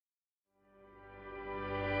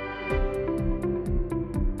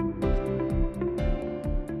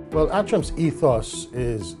Well, ATRAM's ethos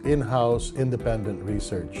is in-house, independent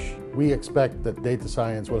research. We expect that data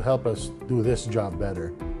science will help us do this job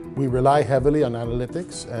better. We rely heavily on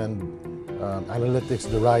analytics and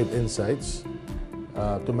analytics-derived insights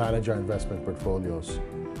to manage our investment portfolios.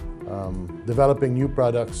 Developing new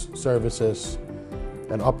products, services,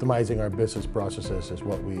 and optimizing our business processes is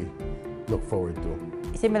what we look forward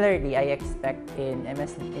to. Similarly, I expect in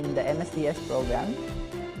the MSDS program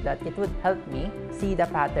that it would help me see the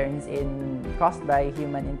patterns caused by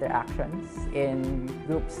human interactions in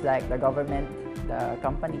groups like the government, the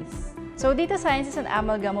companies. So data science is an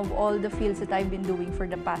amalgam of all the fields that I've been doing for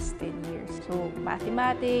the past 10 years. So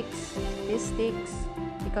mathematics, statistics,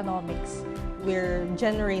 economics. We're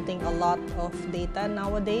generating a lot of data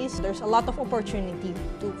nowadays. There's a lot of opportunity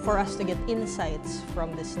for us to get insights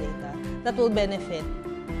from this data that will benefit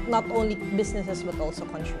not only businesses but also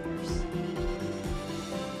consumers.